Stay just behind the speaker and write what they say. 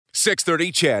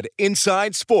630 CHED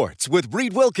Inside Sports with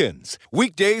Reed Wilkins.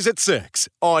 Weekdays at 6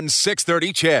 on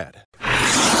 630 CHED.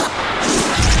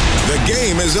 The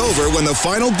game is over when the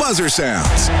final buzzer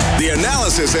sounds. The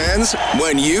analysis ends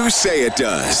when you say it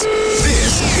does.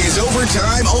 This is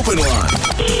Overtime Open Line.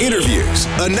 Interviews,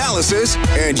 analysis,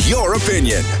 and your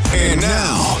opinion. And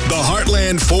now, the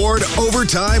Heartland Ford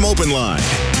Overtime Open Line.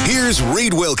 Here's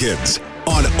Reed Wilkins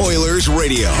on Oilers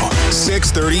Radio,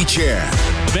 630 CHED.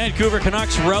 Vancouver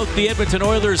Canucks rout the Edmonton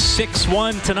Oilers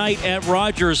 6-1 tonight at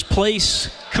Rogers Place.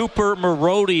 Cooper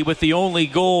Marody with the only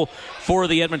goal for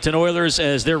the Edmonton Oilers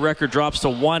as their record drops to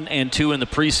 1-2 in the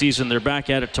preseason. They're back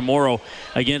at it tomorrow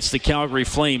against the Calgary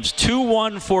Flames.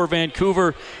 2-1 for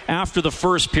Vancouver after the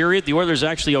first period. The Oilers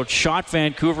actually outshot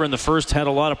Vancouver in the first, had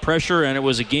a lot of pressure, and it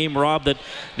was a game, Rob, that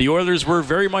the Oilers were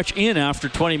very much in after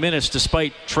 20 minutes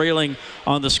despite trailing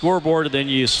on the scoreboard. And then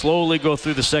you slowly go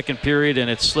through the second period and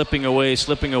it's slipping away.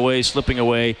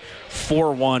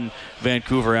 4-1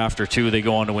 Vancouver after 2. They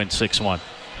go on to win 6-1.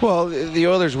 Well, the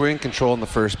Oilers were in control in the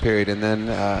first period, and then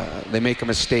they make a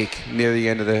mistake near the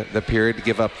end of the period to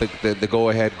give up the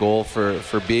go-ahead goal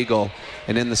for Beagle.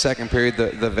 And in the second period,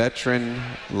 the veteran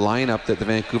lineup that the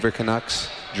Vancouver Canucks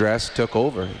dressed took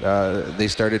over. They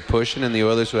started pushing, and the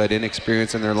Oilers, who had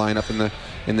inexperience in their lineup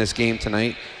in this game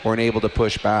tonight, weren't able to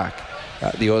push back.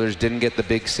 The Oilers didn't get the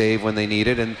big save when they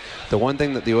needed, and the one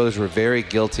thing that the Oilers were very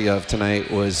guilty of tonight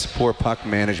was poor puck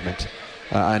management.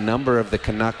 A number of the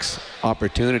Canucks'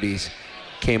 opportunities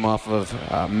came off of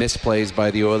misplays by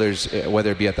the Oilers,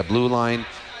 whether it be at the blue line,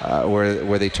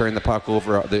 where they turned the puck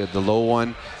over, the low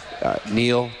one.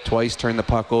 Neal twice turned the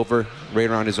puck over right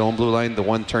around his own blue line. The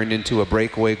one turned into a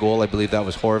breakaway goal. I believe that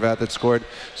was Horvat that scored.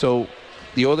 So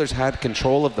the Oilers had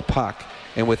control of the puck,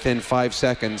 and within 5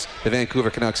 seconds, the Vancouver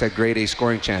Canucks had grade A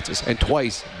scoring chances, and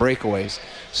twice breakaways.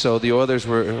 So the Oilers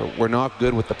were not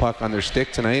good with the puck on their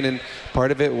stick tonight, and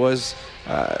part of it was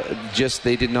just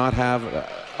they did not have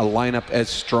a lineup as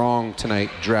strong tonight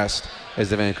dressed as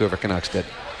the Vancouver Canucks did.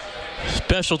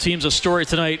 Special teams a story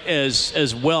tonight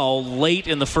as well. Late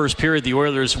in the first period, the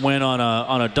Oilers went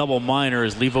on a double minor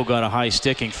as Levo got a high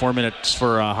sticking, 4 minutes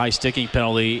for a high sticking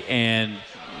penalty, and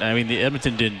I mean, the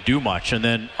Edmonton didn't do much. And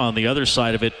then on the other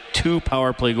side of it, 2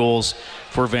 power play goals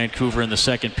for Vancouver in the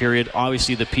second period.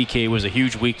 Obviously, the PK was a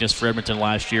huge weakness for Edmonton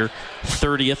last year.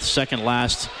 30th, second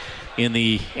last in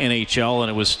the NHL,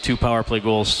 and it was 2 power play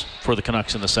goals for the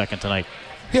Canucks in the second tonight.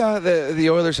 Yeah, the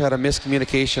Oilers had a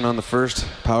miscommunication on the first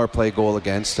power play goal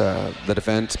against. The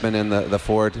defenseman and the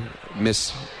forward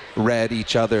misread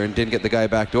each other and didn't get the guy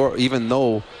back door, even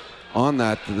though on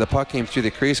that, the puck came through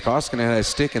the crease. Koskinen had a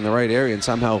stick in the right area, and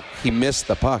somehow he missed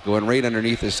the puck. It went right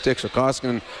underneath his stick, so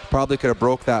Koskinen probably could have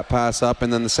broke that pass up.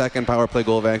 And then the second power play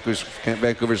goal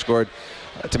Vancouver scored,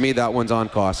 to me, that one's on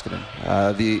Koskinen.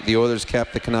 The Oilers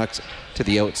kept the Canucks to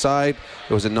the outside.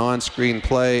 It was a non-screen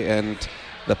play, and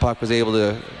the puck was able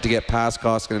to get past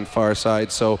Koskinen far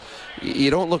side. So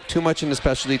you don't look too much into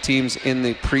specialty teams in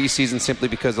the preseason simply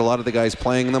because a lot of the guys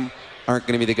playing them aren't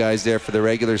going to be the guys there for the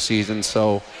regular season.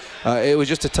 So it was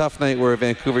just a tough night where a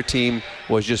Vancouver team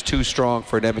was just too strong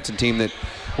for an Edmonton team that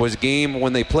was game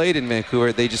when they played in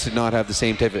Vancouver. They just did not have the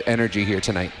same type of energy here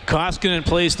tonight. Koskinen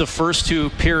plays the first 2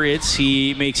 periods.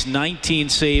 He makes 19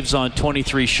 saves on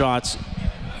 23 shots.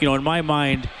 You know, in my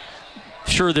mind,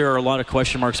 sure, there are a lot of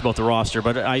question marks about the roster,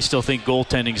 but I still think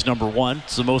goaltending is number 1.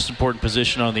 It's the most important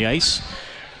position on the ice.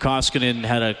 Koskinen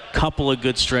had a couple of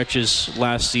good stretches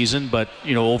last season, but,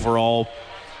 you know, overall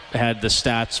had the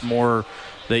stats more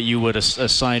that you would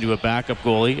assign to a backup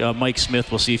goalie. Mike Smith,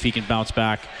 we'll see if he can bounce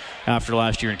back after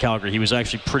last year in Calgary. He was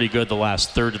actually pretty good the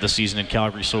last third of the season in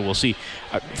Calgary, so we'll see.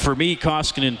 For me,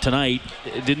 Koskinen tonight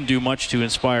didn't do much to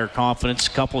inspire confidence.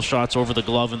 Couple shots over the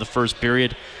glove in the first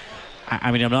period.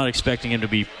 I mean, I'm not expecting him to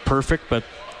be perfect, but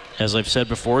as I've said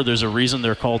before, there's a reason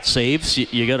they're called saves.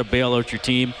 You got to bail out your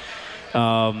team.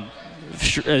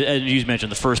 And you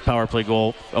mentioned the first power play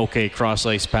goal, okay, cross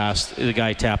ice pass, the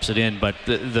guy taps it in, but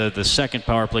the second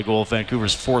power play goal,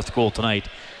 Vancouver's 4th goal tonight,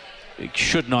 it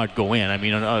should not go in. I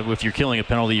mean, if you're killing a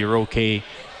penalty, you're okay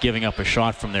giving up a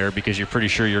shot from there because you're pretty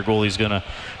sure your goalie's gonna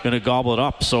gobble it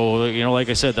up. So, you know, like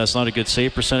I said, that's not a good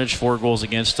save percentage. 4 goals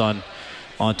against on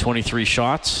 23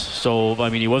 shots. So, I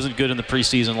mean, he wasn't good in the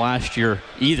preseason last year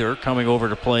either, coming over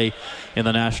to play in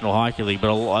the National Hockey League.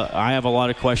 But I have a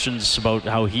lot of questions about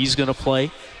how he's going to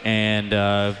play, and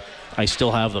I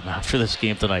still have them after this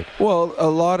game tonight. Well, a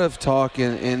lot of talk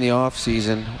in the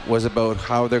offseason was about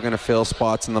how they're going to fill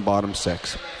spots in the bottom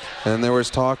 6. And then there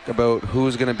was talk about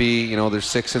who's going to be, you know, their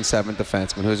 6th and 7th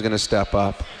defenseman, who's going to step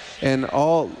up. And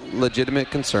all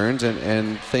legitimate concerns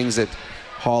and things that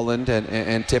Holland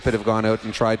and Tippett have gone out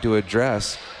and tried to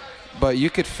address. But you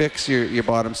could fix your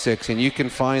bottom six, and you can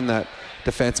find that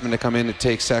defenseman to come in and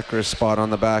take Sekera's spot on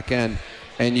the back end,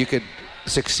 and you could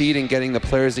succeed in getting the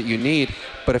players that you need.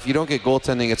 But if you don't get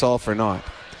goaltending, it's all for naught.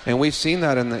 And we've seen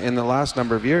that in the last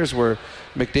number of years where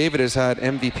McDavid has had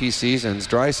MVP seasons,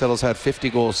 Draisaitl's had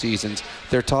 50-goal seasons.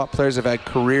 Their top players have had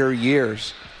career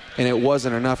years, and it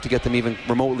wasn't enough to get them even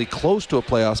remotely close to a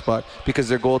playoff spot because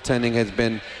their goaltending has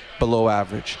been below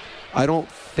average. I don't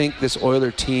think this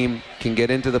Oiler team can get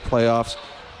into the playoffs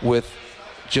with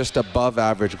just above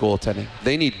average goaltending.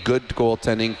 They need good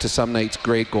goaltending to some nights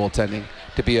great goaltending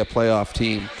to be a playoff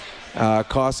team.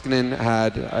 Koskinen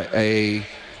had a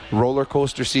roller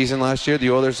coaster season last year.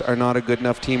 The Oilers are not a good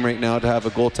enough team right now to have a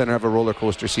goaltender have a roller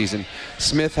coaster season.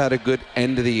 Smith had a good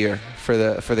end of the year for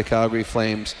the Calgary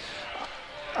Flames.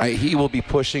 He will be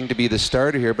pushing to be the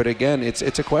starter here, but again, it's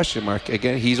a question mark.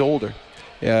 Again, he's older.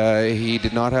 He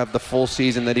did not have the full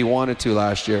season that he wanted to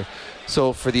last year.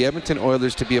 So for the Edmonton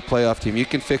Oilers to be a playoff team, you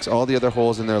can fix all the other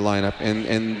holes in their lineup,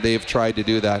 and they've tried to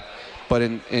do that. But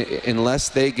unless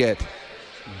they get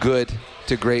good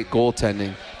to great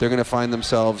goaltending, they're going to find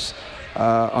themselves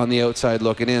on the outside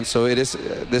looking in. So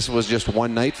this was just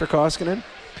one night for Koskinen,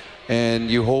 and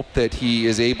you hope that he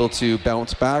is able to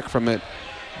bounce back from it.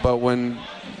 But when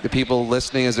the people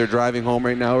listening as they're driving home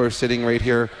right now or sitting right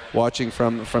here watching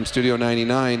from Studio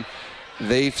 99,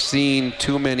 they've seen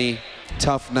too many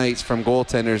tough nights from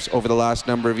goaltenders over the last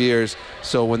number of years.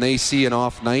 So when they see an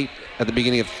off night at the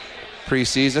beginning of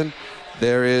preseason,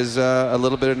 there is a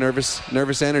little bit of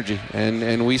nervous energy,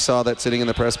 and we saw that sitting in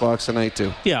the press box tonight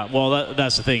too. Yeah, well,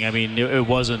 that's the thing. I mean, it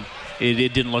wasn't.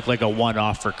 It didn't look like a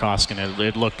one-off for Koskinen.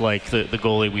 It looked like the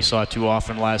goalie we saw too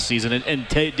often last season. And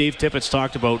Dave Tippett's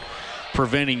talked about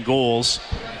preventing goals,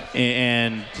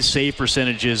 and save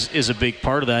percentage is a big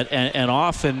part of that. And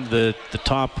often the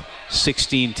top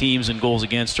 16 teams in goals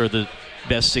against are the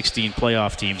best 16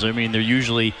 playoff teams. I mean, they're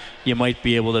usually, you might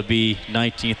be able to be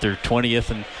 19th or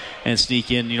 20th and sneak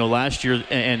in. You know, last year,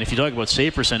 and if you talk about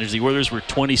save percentage, the Oilers were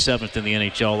 27th in the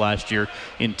NHL last year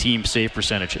in team save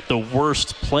percentage. The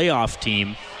worst playoff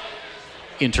team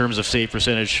in terms of save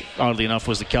percentage, oddly enough,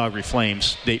 was the Calgary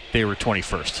Flames. They were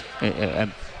 21st.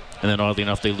 And then oddly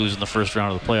enough, they lose in the first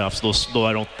round of the playoffs.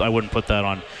 Though I wouldn't put that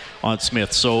on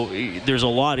Smith. So there's a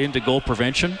lot into goal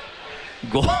prevention.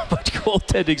 But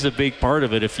goaltending's a big part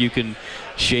of it. If you can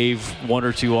shave one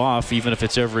or two off, even if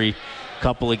it's every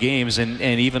couple of games, and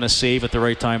even a save at the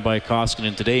right time by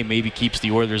Koskinen today maybe keeps the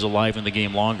Oilers alive in the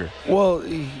game longer. Well,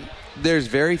 there's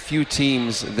very few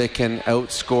teams that can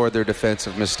outscore their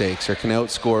defensive mistakes or can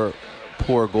outscore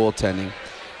poor goaltending.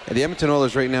 And the Edmonton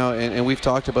Oilers right now, and we've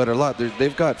talked about it a lot,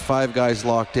 they've got 5 guys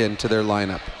locked into their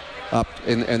lineup, up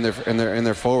in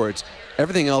their forwards.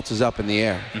 Everything else is up in the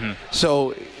air. Mm-hmm.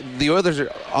 So the Oilers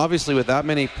are obviously, with that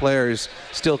many players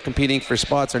still competing for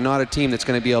spots, are not a team that's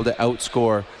going to be able to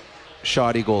outscore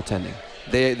shoddy goaltending.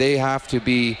 They have to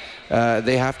be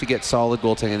they have to get solid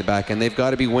goaltending in the back end. They've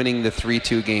got to be winning the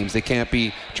 3-2 games. They can't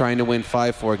be trying to win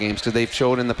 5-4 games, because they've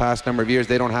shown in the past number of years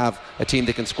they don't have a team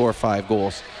that can score 5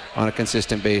 goals on a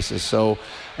consistent basis. So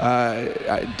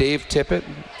Dave Tippett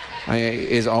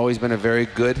has always been a very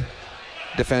good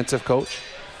defensive coach.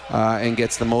 And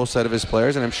gets the most out of his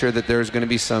players, and I'm sure that there's going to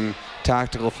be some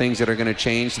tactical things that are going to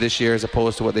change this year as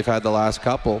opposed to what they've had the last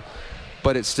couple,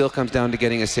 but it still comes down to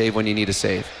getting a save when you need a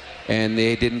save, and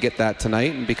they didn't get that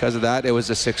tonight, and because of that, it was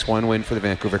a 6-1 win for the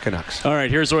Vancouver Canucks. All right,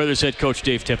 here's Oilers head coach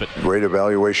Dave Tippett. Great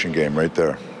evaluation game right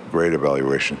there. Great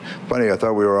evaluation. Funny, I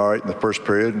thought we were all right in the first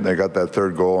period, and they got that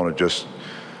third goal, and it just,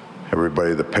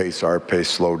 everybody, our pace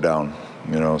slowed down,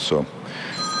 so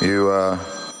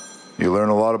you learn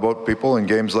a lot about people in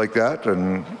games like that,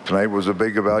 and tonight was a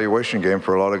big evaluation game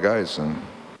for a lot of guys, and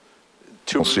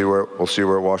we'll see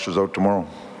where it washes out tomorrow.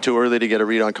 Too early to get a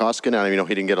read on Koskinen. I mean,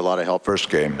 he didn't get a lot of help. First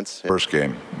game,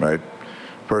 right?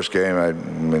 First game, I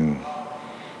mean,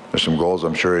 there's some goals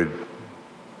I'm sure he'd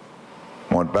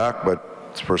want back, but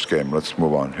it's first game. Let's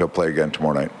move on. He'll play again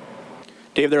tomorrow night.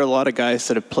 Dave, there are a lot of guys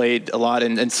that have played a lot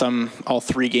in all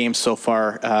 3 games so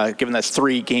far. Given that's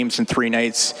 3 games and 3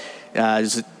 nights,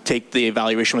 does it take the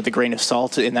evaluation with a grain of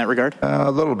salt in that regard? A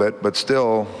little bit, but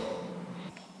still,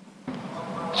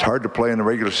 it's hard to play in the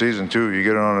regular season too. You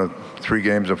get on 3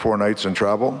 games and 4 nights and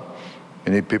travel.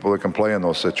 You need people that can play in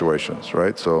those situations,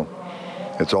 right? So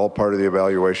it's all part of the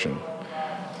evaluation.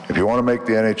 If you want to make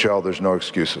the NHL, there's no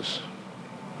excuses,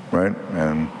 right?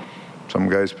 And some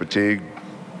guys fatigue.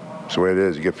 It's the way it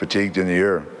is. You get fatigued in the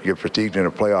year. You get fatigued in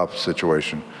a playoff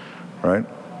situation, right?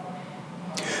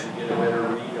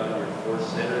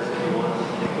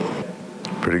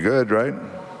 Pretty good, right?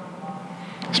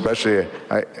 Especially,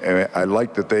 I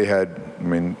like that they had I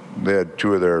mean, they had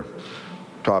two of their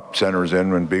top centers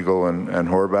in, when Beagle and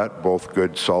Horvat, both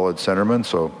good, solid centermen,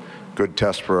 so good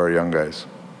test for our young guys.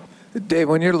 Dave,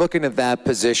 when you're looking at that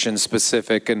position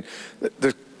specific, and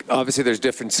obviously there's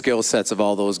different skill sets of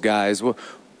all those guys,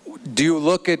 do you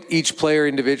look at each player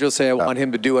individually, say, I want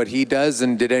him to do what he does,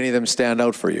 and did any of them stand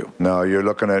out for you? No, you're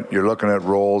looking at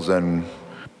roles and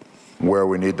where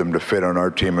we need them to fit on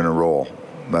our team in a role.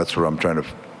 That's what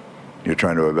you're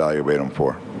trying to evaluate them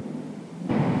for.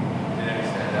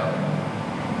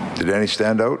 Did any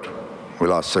stand out? We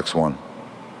lost 6-1. I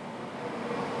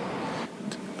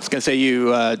was going to say,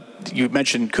 you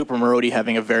mentioned Cooper Marody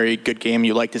having a very good game.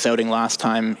 You liked his outing last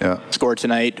time. Yeah. Scored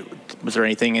tonight. Was there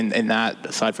anything in that,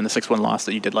 aside from the 6-1 loss,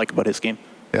 that you did like about his game?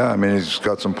 Yeah, I mean, he's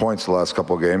got some points the last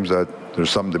couple of games. That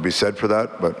there's something to be said for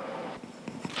that. But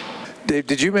Dave,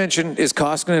 did you mention, is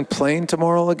Koskinen playing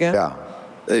tomorrow again? Yeah.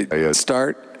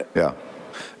 Start? Yeah.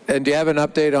 And do you have an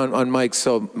update on Mike?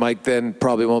 So Mike then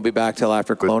probably won't be back till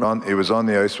after Kelowna? He was on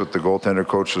the ice with the goaltender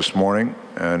coach this morning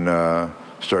and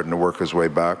starting to work his way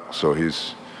back. So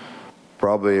he's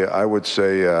probably, I would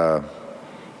say,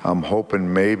 I'm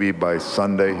hoping maybe by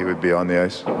Sunday he would be on the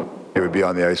ice. He would be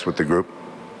on the ice with the group.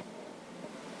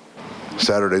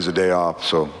 Saturday's a day off,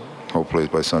 so hopefully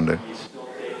it's by Sunday.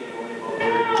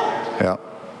 Yeah.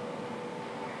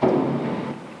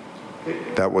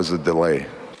 That was a delay.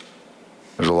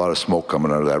 There's a lot of smoke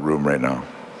coming out of that room right now.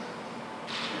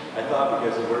 I thought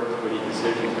because it worked when he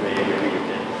decisions made, maybe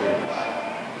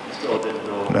you still didn't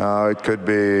know. No, it could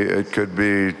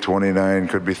be 29,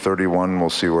 could be 31.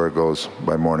 We'll see where it goes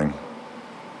by morning.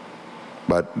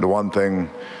 But the one thing,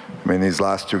 I mean, these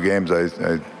last two games,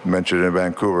 I mentioned in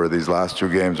Vancouver, these last two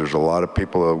games, there's a lot of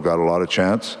people who have got a lot of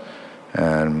chance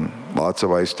and lots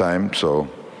of ice time. So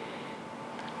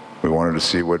we wanted to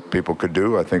see what people could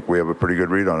do. I think we have a pretty good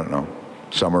read on it now.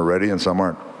 Some are ready and some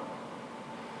aren't.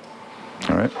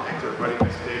 All right.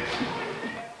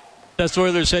 That's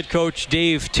Oilers head coach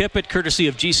Dave Tippett, courtesy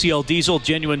of GCL Diesel,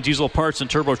 genuine diesel parts and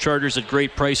turbochargers at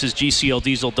great prices,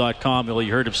 gcldiesel.com. Well,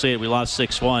 you heard him say it, we lost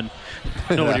 6-1.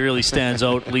 Nobody really stands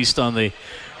out, at least on the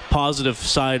positive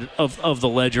side of the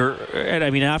ledger. And I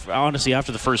mean, honestly,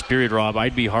 after the first period, Rob,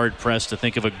 I'd be hard-pressed to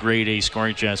think of a grade A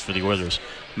scoring chance for the Oilers.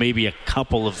 Maybe a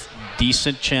couple of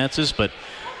decent chances, but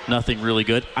nothing really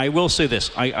good. I will say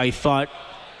this. I thought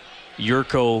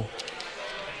Jurco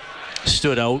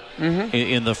stood out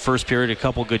in the first period. A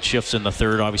couple good shifts in the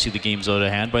third. Obviously, the game's out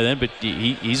of hand by then, but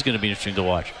he's going to be interesting to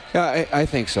watch. Yeah, I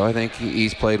think so. I think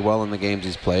he's played well in the games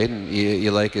he's played, and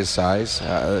you like his size.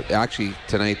 Actually,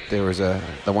 tonight there was the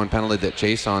one penalty that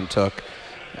Jason took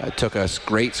a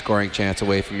great scoring chance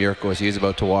away from Jurco as he was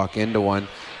about to walk into one.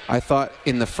 I thought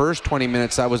in the first 20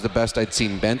 minutes that was the best I'd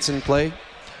seen Benson play.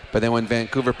 But then when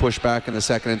Vancouver pushed back in the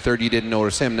second and third, you didn't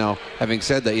notice him. Now, having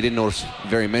said that, you didn't notice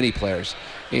very many players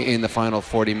in the final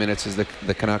 40 minutes as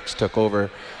the Canucks took over.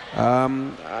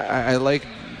 I like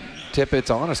Tippett's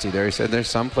honesty there. He said there's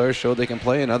some players showed they can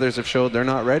play and others have showed they're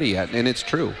not ready yet. And it's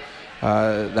true.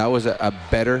 That was a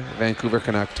better Vancouver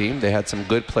Canuck team. They had some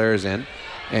good players in,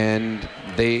 and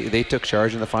they took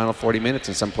charge in the final 40 minutes,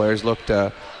 and some players looked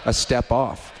a step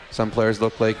off. Some players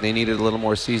looked like they needed a little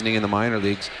more seasoning in the minor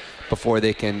leagues before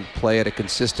they can play at a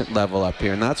consistent level up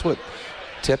here. And that's what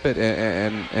Tippett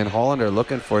and Holland are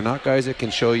looking for, not guys that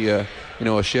can show you,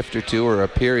 a shift or two or a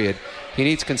period. He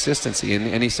needs consistency,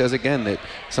 and he says again that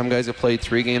some guys have played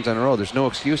 3 games in a row. There's no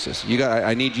excuses.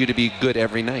 I need you to be good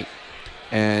every night.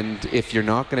 And if you're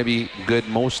not going to be good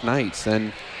most nights,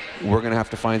 then we're going to have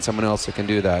to find someone else that can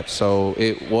do that. So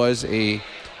it was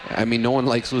no one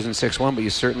likes losing 6-1, but you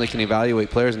certainly can evaluate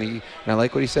players. And I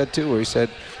like what he said too, where he said,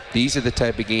 these are the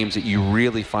type of games that you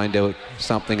really find out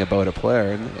something about a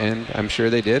player, and I'm sure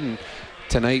they did. And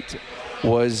tonight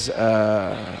was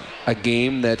a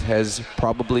game that has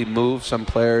probably moved some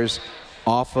players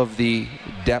off of the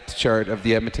depth chart of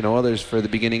the Edmonton Oilers for the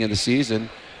beginning of the season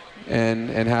and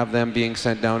have them being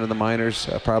sent down to the minors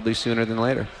probably sooner than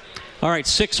later. All right,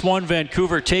 6-1,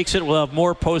 Vancouver takes it. We'll have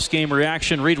more post-game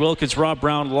reaction. Reed Wilkins, Rob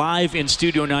Brown, live in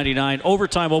Studio 99.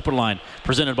 Overtime Open Line,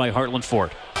 presented by Heartland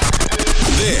Ford.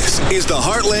 This is the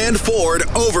Heartland Ford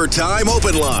Overtime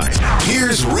Open Line.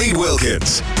 Here's Reed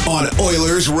Wilkins on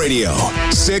Oilers Radio,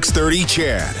 630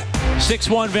 CHED.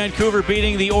 6-1 Vancouver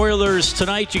beating the Oilers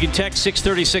tonight. You can text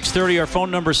 630-630. Our phone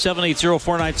number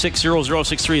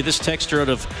 780-496-0063. This texter out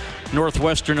of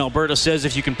northwestern Alberta says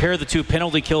if you compare the two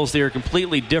penalty kills, they are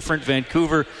completely different.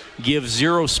 Vancouver gives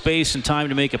zero space and time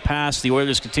to make a pass. The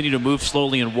Oilers continue to move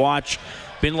slowly and watch.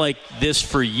 Been like this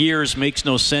for years. Makes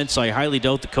no sense. I highly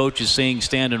doubt the coach is saying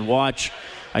stand and watch.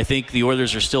 I think the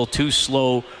Oilers are still too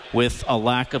slow with a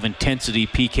lack of intensity.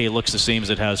 PK looks the same as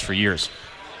it has for years.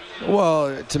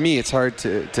 Well, to me, it's hard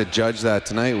to judge that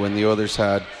tonight when the Oilers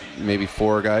had maybe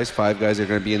 5 guys that are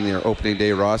going to be in their opening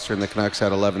day roster, and the Canucks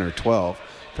had 11 or 12.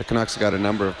 The Canucks got a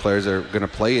number of players that are going to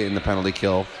play in the penalty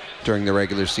kill during the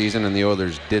regular season, and the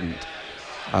Oilers didn't.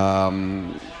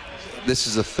 This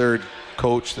is the third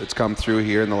coach that's come through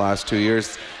here in the last 2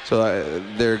 years, so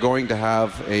they're going to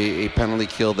have a penalty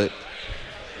kill that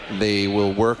they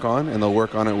will work on, and they'll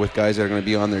work on it with guys that are going to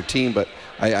be on their team. But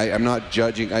I'm not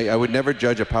judging. I would never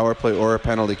judge a power play or a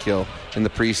penalty kill in the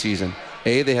preseason.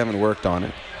 A, they haven't worked on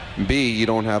it. B, you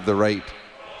don't have the right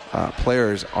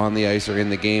players on the ice or in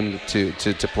the game to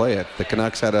play it. The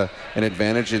Canucks had an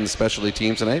advantage in the specialty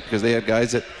teams tonight because they had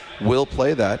guys that will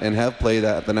play that and have played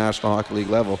that at the National Hockey League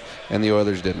level, and the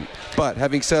Oilers didn't. But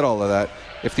having said all of that,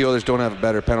 if the Oilers don't have a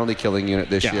better penalty killing unit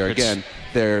this year, again,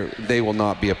 they will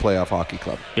not be a playoff hockey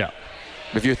club. Yeah.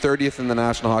 If you're 30th in the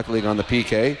National Hockey League on the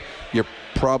PK, you're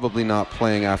probably not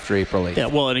playing after April 8th. Yeah,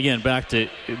 well, and again, back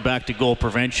to goal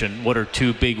prevention. What are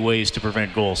 2 big ways to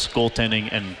prevent goals? Goaltending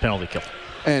and penalty kill.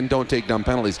 And don't take dumb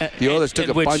penalties. The Oilers took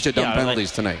a bunch of dumb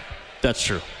penalties tonight. That's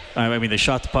true. I mean, they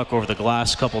shot the puck over the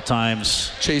glass a couple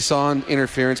times. Chase on,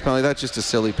 interference penalty, that's just a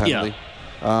silly penalty.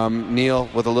 Yeah. Neal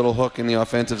with a little hook in the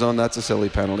offensive zone, that's a silly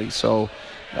penalty. So,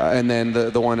 and then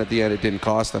the one at the end, it didn't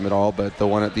cost them at all, but the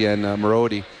one at the end,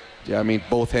 Marody, I mean,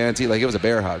 both hands, it was a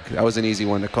bear hug. That was an easy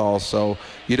one to call. So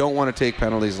you don't want to take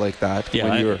penalties like that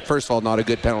when you're, first of all, not a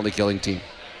good penalty killing team.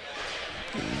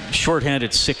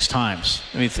 Shorthanded 6 times.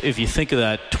 I mean, if you think of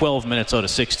that, 12 minutes out of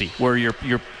 60, where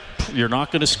you're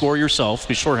not going to score yourself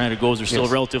because shorthanded goals are still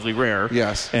relatively rare.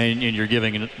 Yes. And you're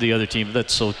giving the other team,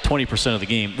 that's so 20% of the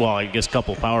game. Well, I guess a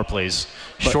couple power plays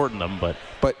shorten them, but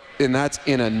and that's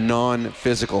in a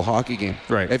non-physical hockey game.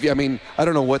 Right. I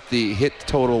don't know what the hit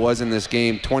total was in this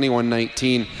game,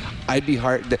 21-19. I'd be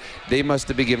hard. They must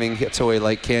have been giving hits away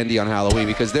like candy on Halloween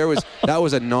because that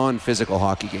was a non-physical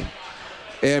hockey game.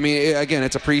 I mean, again,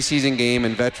 it's a preseason game,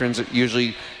 and veterans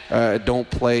usually don't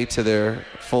play to their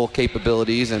full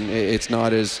capabilities, and it's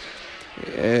not as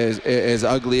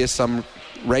ugly as some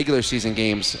regular season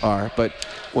games are. But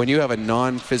when you have a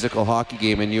non-physical hockey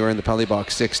game and you're in the penalty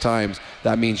box 6 times,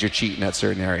 that means you're cheating at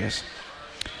certain areas.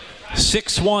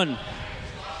 6-1.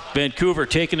 Vancouver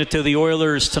taking it to the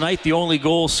Oilers tonight. The only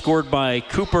goal scored by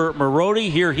Cooper Marody.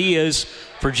 Here he is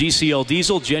for GCL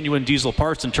Diesel. Genuine diesel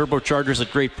parts and turbochargers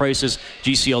at great prices.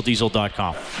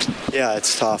 GCLDiesel.com. Yeah,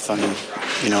 it's tough. I mean,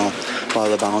 a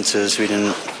lot of the bounces we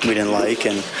didn't like,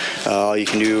 and all you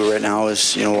can do right now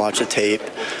is watch the tape,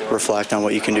 reflect on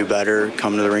what you can do better,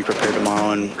 come to the rink prepared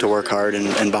tomorrow, and to work hard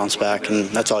and bounce back, and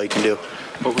that's all you can do.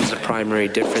 What was the primary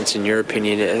difference in your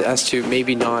opinion as to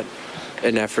maybe not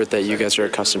an effort that you guys are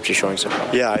accustomed to showing so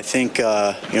far? Yeah, I think we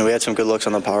had some good looks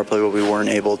on the power play, but we weren't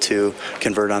able to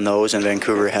convert on those, and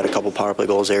Vancouver had a couple power play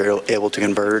goals they were able to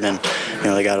convert, and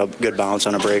they got a good bounce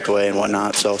on a breakaway and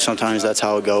whatnot, so sometimes that's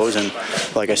how it goes, and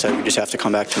like I said, we just have to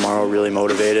come back tomorrow really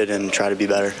motivated and try to be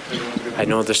better. I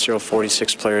know there's still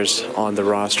 46 players on the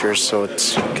roster, so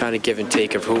it's kind of give and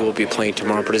take of who will be playing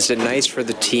tomorrow, but is it nice for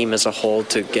the team as a whole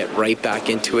to get right back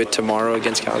into it tomorrow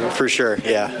against Calgary? For sure,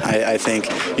 yeah. I think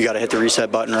you got to hit the reset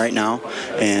button right now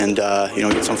and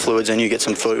get some fluids in you, get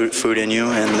some food in you,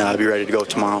 and be ready to go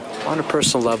tomorrow. On a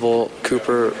personal level,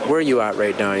 Cooper, where are you at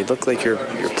right now? You look like you're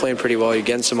playing pretty well. You're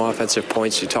getting some offensive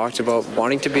points. You talked about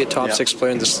wanting to be a top 6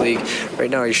 player in this league. Right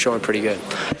now you're showing pretty good.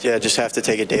 Yeah, just have to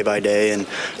take it day by day and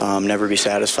never be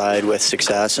satisfied with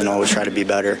success and always try to be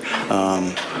better.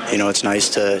 It's nice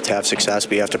to have success,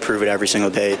 but you have to prove it every single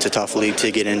day. It's a tough league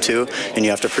to get into, and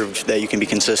you have to prove that you can be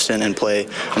consistent and play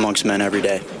amongst men every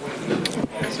day.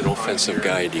 As an offensive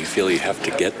guy, do you feel you have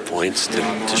to get points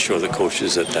to show the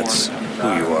coaches that that's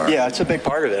who you are? Yeah, it's a big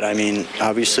part of it. I mean,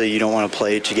 obviously you don't want to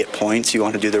play to get points. You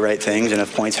want to do the right things, and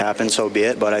if points happen, so be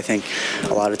it. But I think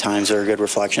a lot of times they're a good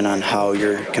reflection on how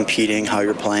you're competing, how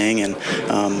you're playing, and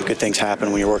good things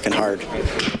happen when you're working hard.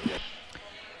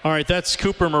 All right, that's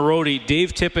Cooper Marody.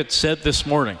 Dave Tippett said this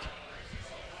morning,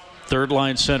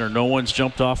 third-line center, no one's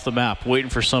jumped off the map, waiting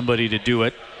for somebody to do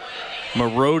it.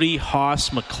 Marody, Haas,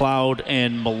 McLeod,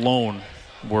 and Malone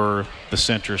were the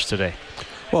centers today.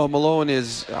 Well, Malone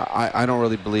is, I don't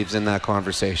really believe in that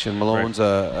conversation. Malone's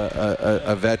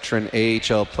a veteran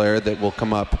AHL player that will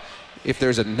come up if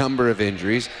there's a number of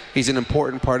injuries. He's an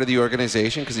important part of the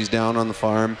organization because he's down on the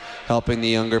farm helping the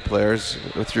younger players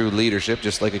through leadership,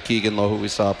 just like a Keegan Lowe who we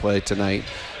saw play tonight.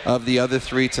 Of the other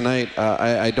 3 tonight,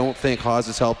 I don't think Haas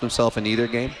has helped himself in either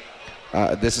game.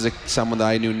 This is someone that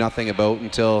I knew nothing about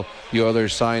until the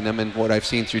Oilers signed him, and what I've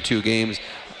seen through 2 games,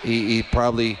 he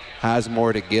probably has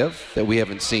more to give that we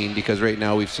haven't seen, because right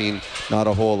now we've seen not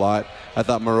a whole lot. I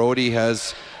thought Marody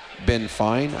has been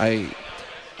fine.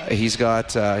 He's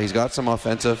got some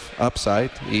offensive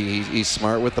upside. He's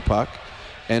smart with the puck,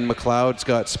 and McLeod's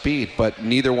got speed, but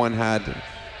neither one had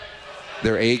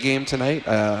their A game tonight.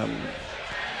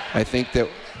 I think that,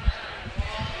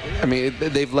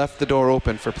 they've left the door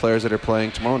open for players that are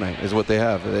playing tomorrow night, is what they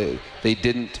have. They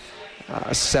didn't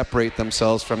separate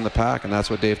themselves from the pack, and that's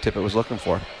what Dave Tippett was looking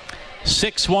for.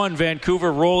 6-1,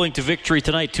 Vancouver rolling to victory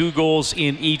tonight. 2 goals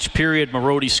in each period.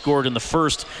 Marody scored in the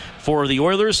first for the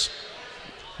Oilers.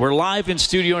 We're live in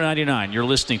Studio 99. You're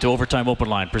listening to Overtime Open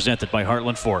Line, presented by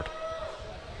Heartland Ford.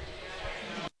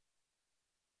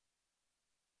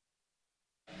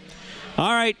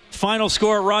 All right, final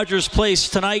score at Rogers Place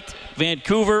tonight.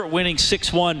 Vancouver winning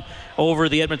 6-1 over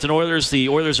the Edmonton Oilers. The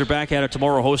Oilers are back at it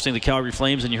tomorrow hosting the Calgary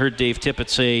Flames, and you heard Dave Tippett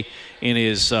say in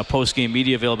his post-game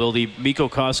media availability, Mikko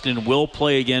Koskinen will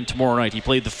play again tomorrow night. He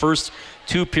played the first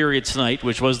 2 periods tonight,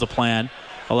 which was the plan,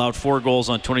 allowed 4 goals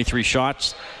on 23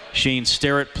 shots. Shane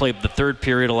Sterrett played the 3rd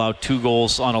period, allowed 2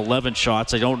 goals on 11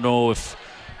 shots. I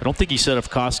don't think he said if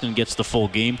Koskinen gets the full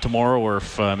game tomorrow, or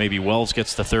if maybe Wells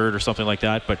gets the 3rd or something like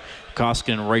that, but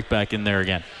Koskinen right back in there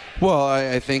again. Well,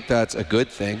 I think that's a good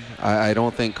thing. I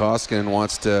don't think Koskinen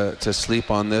wants to sleep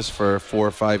on this for 4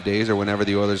 or 5 days, or whenever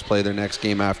the Oilers play their next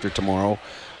game after tomorrow.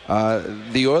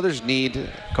 The Oilers need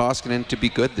Koskinen to be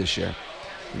good this year.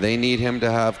 They need him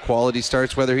to have quality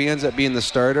starts, whether he ends up being the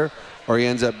starter or he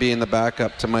ends up being the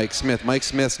backup to Mike Smith. Mike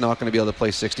Smith's not going to be able to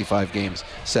play 65 games,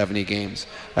 70 games.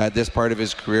 At this part of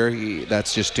his career,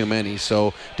 that's just too many.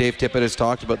 So Dave Tippett has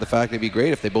talked about the fact it'd be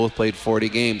great if they both played 40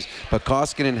 games. But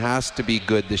Koskinen has to be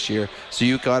good this year. So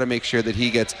you've got to make sure that he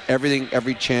gets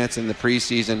every chance in the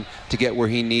preseason to get where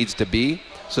he needs to be,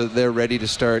 so that they're ready to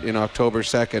start in October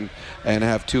 2nd and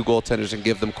have 2 goaltenders and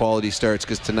give them quality starts,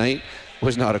 because tonight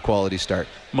was not a quality start.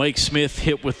 Mike Smith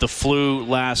hit with the flu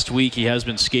last week. He has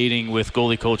been skating with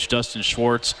goalie coach Dustin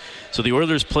Schwartz. So the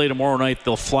Oilers play tomorrow night.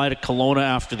 They'll fly to Kelowna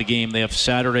after the game. They have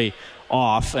Saturday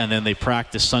off, and then they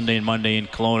practice Sunday and Monday in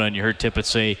Kelowna. And you heard Tippett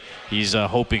say he's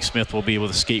hoping Smith will be able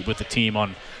to skate with the team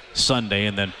on Sunday,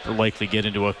 and then likely get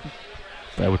into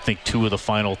I would think 2 of the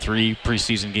final 3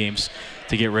 preseason games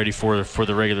to get ready for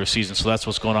the regular season. So that's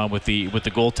what's going on with the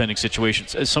goaltending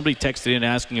situation. Somebody texted in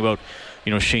asking about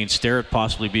Shane Sterrett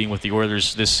possibly being with the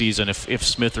Oilers this season if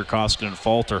Smith or Koskinen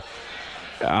falter.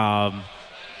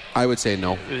 I would say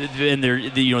no. And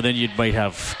then you might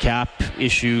have cap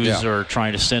issues or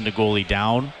trying to send a goalie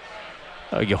down.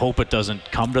 You hope it doesn't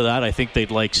come to that. I think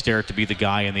they'd like Sterrett to be the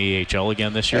guy in the AHL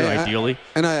again this year, ideally.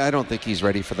 I don't think he's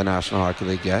ready for the National Hockey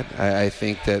League yet. I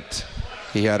think that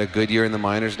he had a good year in the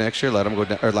minors last year, let him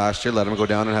go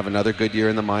down and have another good year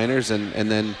in the minors, and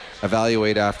then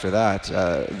evaluate after that.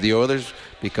 The Oilers,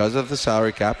 because of the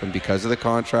salary cap and because of the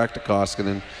contract to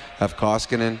Koskinen, have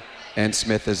Koskinen and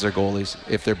Smith as their goalies.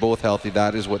 If they're both healthy,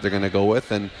 that is what they're going to go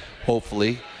with, and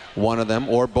hopefully one of them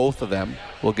or both of them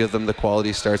will give them the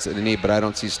quality starts that they need. But I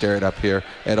don't see Sterrett up here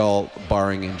at all,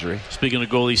 barring injury. Speaking of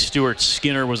goalies, Stuart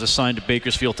Skinner was assigned to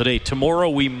Bakersfield today. Tomorrow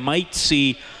we might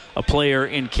see a player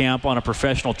in camp on a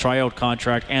professional tryout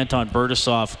contract, Anton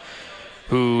Bertisov,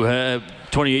 who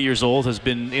 28 years old, has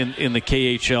been in the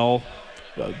KHL.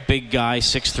 Big guy,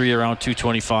 6'3", around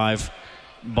 225.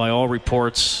 By all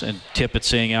reports, and Tippett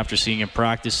saying after seeing him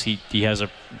practice, he has a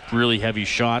really heavy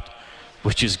shot,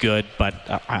 which is good. But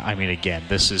again,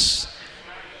 this is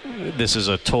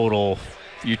a total.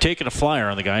 You're taking a flyer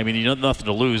on the guy. You have nothing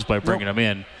to lose by bringing him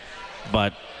in,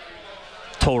 but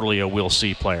totally a we'll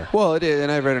see player. Well, it is,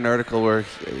 and I read an article where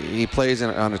he plays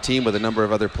on a team with a number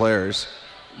of other players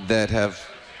that have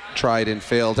tried and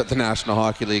failed at the National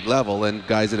Hockey League level, and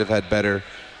guys that have had better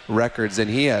records than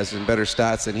he has and better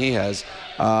stats than he has.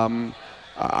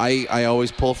 I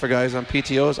always pull for guys on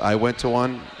PTOs. I went to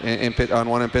one in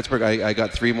Pittsburgh. I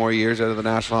got 3 more years out of the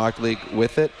National Hockey League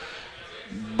with it.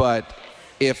 But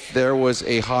if there was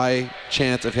a high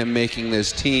chance of him making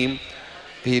this team,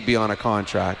 he'd be on a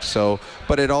contract.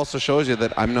 But it also shows you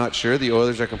that I'm not sure the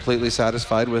Oilers are completely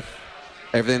satisfied with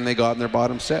everything they got in their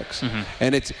bottom 6. Mm-hmm.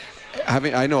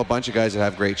 And I know a bunch of guys that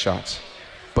have great shots,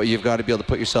 but you've got to be able to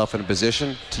put yourself in a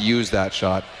position to use that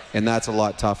shot, and that's a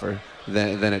lot tougher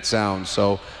than it sounds.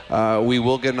 So we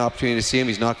will get an opportunity to see him.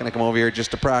 He's not going to come over here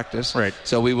just to practice. Right.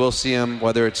 So we will see him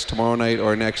whether it's tomorrow night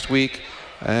or next week,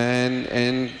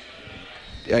 and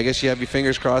I guess you have your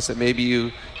fingers crossed that maybe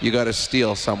you got a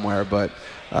steal somewhere, but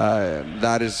I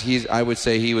would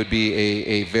say he would be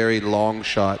a very long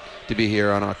shot to be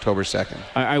here on October 2nd.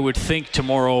 I would think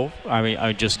tomorrow, I mean,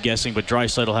 I'm just guessing, but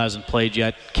Draisaitl hasn't played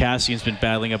yet. Cassian's been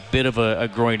battling a bit of a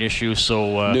groin issue,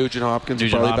 so Nugent Hopkins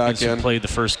back in. Played the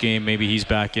first game. Maybe he's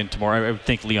back in tomorrow. I would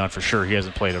think Leon for sure. He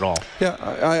hasn't played at all. Yeah,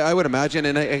 I would imagine,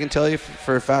 and I can tell you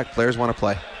for a fact, players want to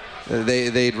play.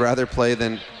 They'd rather play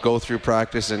than go through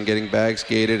practice and getting bag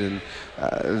skated,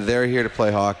 and they're here to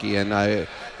play hockey. And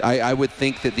I would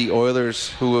think that the Oilers,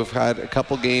 who have had a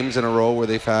couple games in a row where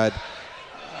they've had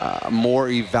more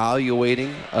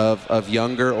evaluating of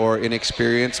younger or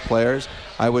inexperienced players,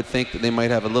 I would think that they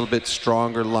might have a little bit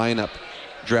stronger lineup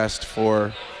dressed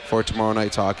for tomorrow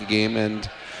night's hockey game. And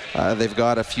they've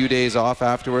got a few days off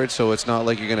afterwards, so it's not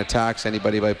like you're going to tax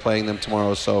anybody by playing them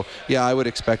tomorrow. So, yeah, I would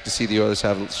expect to see the Oilers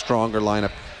have a stronger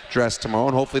lineup dressed tomorrow,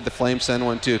 and hopefully the Flames send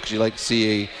one too, because you like to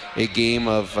see a game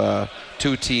of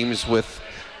two teams with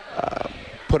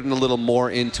putting a little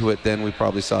more into it than we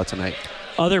probably saw tonight.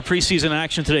 Other preseason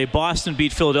action today. Boston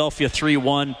beat Philadelphia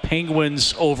 3-1.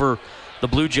 Penguins over the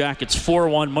Blue Jackets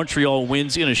 4-1. Montreal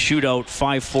wins in a shootout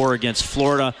 5-4 against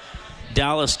Florida.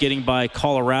 Dallas getting by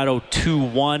Colorado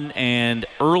 2-1, and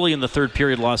early in the third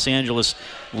period, Los Angeles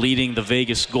leading the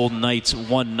Vegas Golden Knights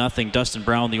 1-0. Dustin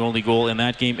Brown the only goal in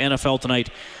that game. NFL tonight,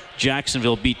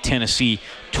 Jacksonville beat Tennessee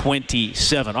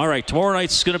 27. All right, tomorrow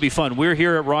night's going to be fun. We're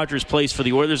here at Rogers Place for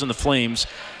the Oilers and the Flames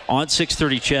on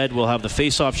 6:30. Ched, we'll have the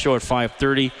face-off show at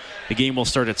 5:30. The game will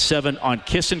start at 7 on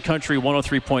Kissin' Country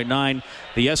 103.9.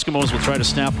 The Eskimos will try to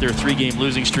snap their 3-game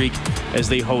losing streak as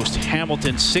they host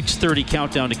Hamilton. 6:30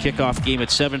 countdown to kickoff, game at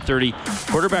 7:30.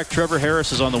 Quarterback Trevor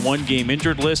Harris is on the 1-game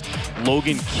injured list.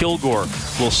 Logan Kilgore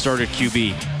will start at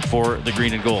QB for the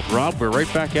Green and Gold. Rob, we're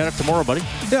right back at it tomorrow, buddy.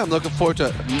 Yeah, I'm looking forward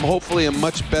to hopefully a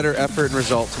much better effort and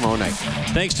result tomorrow night.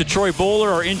 Thanks to Troy Bowler,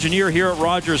 our engineer here at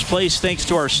Rogers Place. Thanks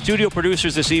to our studio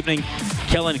producers this evening,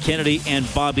 Kellen Kennedy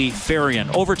and Bobby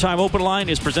Farian. Overtime Open Line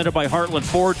is presented by Heartland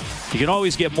Ford. You can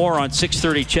always get more on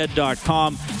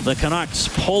 630ched.com. The Canucks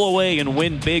pull away and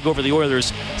win big over the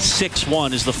Oilers.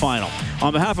 6-1 is the final.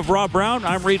 On behalf of Rob Brown,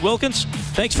 I'm Reed Wilkins.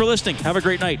 Thanks for listening. Have a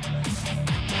great night.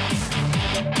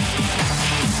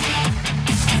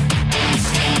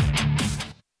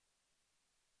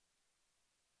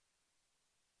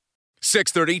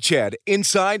 .630 Ched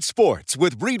Inside Sports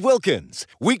with Reed Wilkins.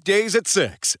 Weekdays at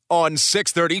 6 on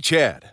 630 Ched.